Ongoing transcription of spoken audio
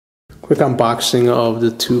quick unboxing of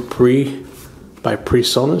the Tube Pre by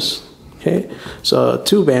PreSonus. Okay, so a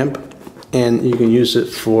tube amp, and you can use it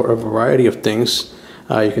for a variety of things.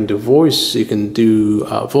 You can do voice, you can do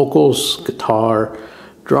vocals, guitar,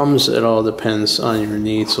 drums. It all depends on your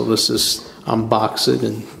needs. So let's just unbox it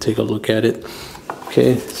and take a look at it.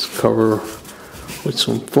 Okay, let's cover with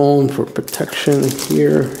some foam for protection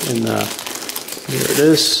here, and here it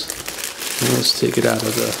is. And let's take it out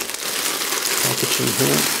of the packaging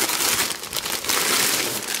here.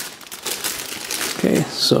 Okay,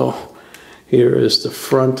 so here is the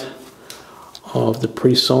front of the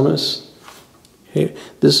PreSonus. Okay,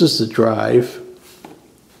 this is the drive,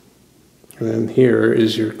 and then here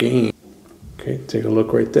is your gain. Okay, take a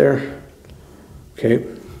look right there. Okay,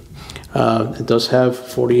 it does have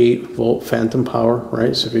 48 volt phantom power,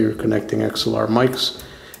 right? So if you're connecting XLR mics,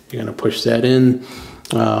 you're gonna push that in.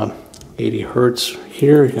 80 hertz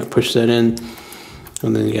here, you're gonna push that in,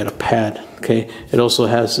 and then you got a pad. Okay, it also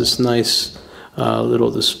has this nice little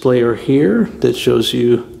displayer here that shows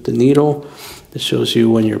you the needle. It shows you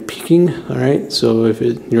when you're peaking. All right, so if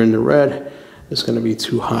you're in the red, it's going to be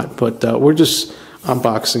too hot. But we're just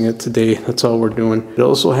unboxing it today. That's all we're doing. It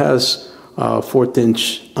also has 1/4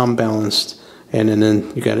 inch unbalanced, and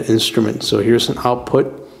then you got an instrument. So here's an output,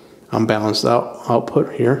 unbalanced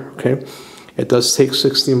output here. Okay, it does take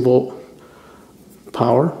 16 volt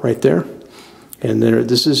power right there, and then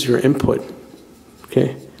this is your input.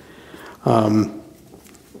 Okay,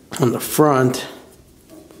 on the front,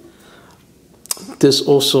 this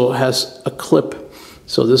also has a clip,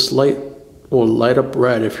 so this light will light up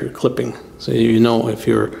red if you're clipping, so you know if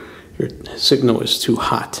your signal is too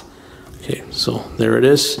hot. Okay, so there it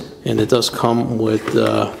is, and it does come with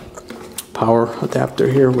the power adapter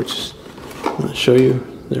here, which I'm going to show you.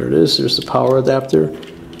 There it is. There's the power adapter.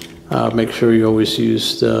 Make sure you always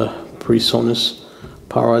use the PreSonus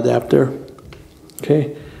power adapter.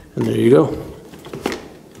 Okay, and there you go.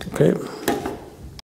 Okay.